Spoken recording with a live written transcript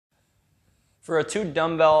For a 2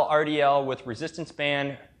 dumbbell RDL with resistance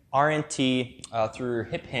band, RNT through your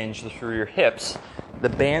hip hinge, through your hips, the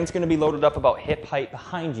band's going to be loaded up about hip height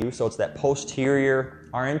behind you, so it's that posterior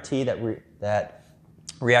RNT, that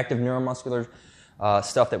reactive neuromuscular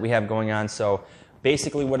stuff that we have going on. So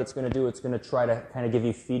basically what it's going to do, it's going to try to kind of give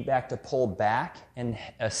you feedback to pull back and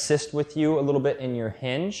assist with you a little bit in your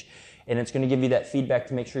hinge. And it's going to give you that feedback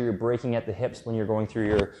to make sure you're braking at the hips when you're going through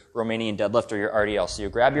your Romanian deadlift or your RDL. So you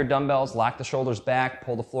grab your dumbbells, lock the shoulders back,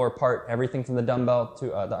 pull the floor apart, everything from the dumbbell to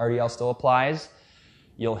the RDL still applies.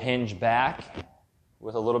 You'll hinge back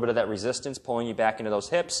with a little bit of that resistance, pulling you back into those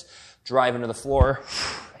hips, drive into the floor,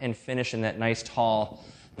 and finish in that nice tall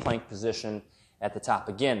plank position at the top.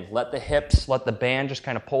 Again, let the band just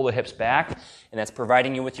kind of pull the hips back, and that's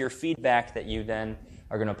providing you with your feedback that you then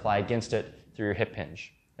are going to apply against it through your hip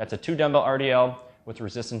hinge. That's a 2 dumbbell RDL with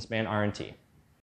resistance band RNT.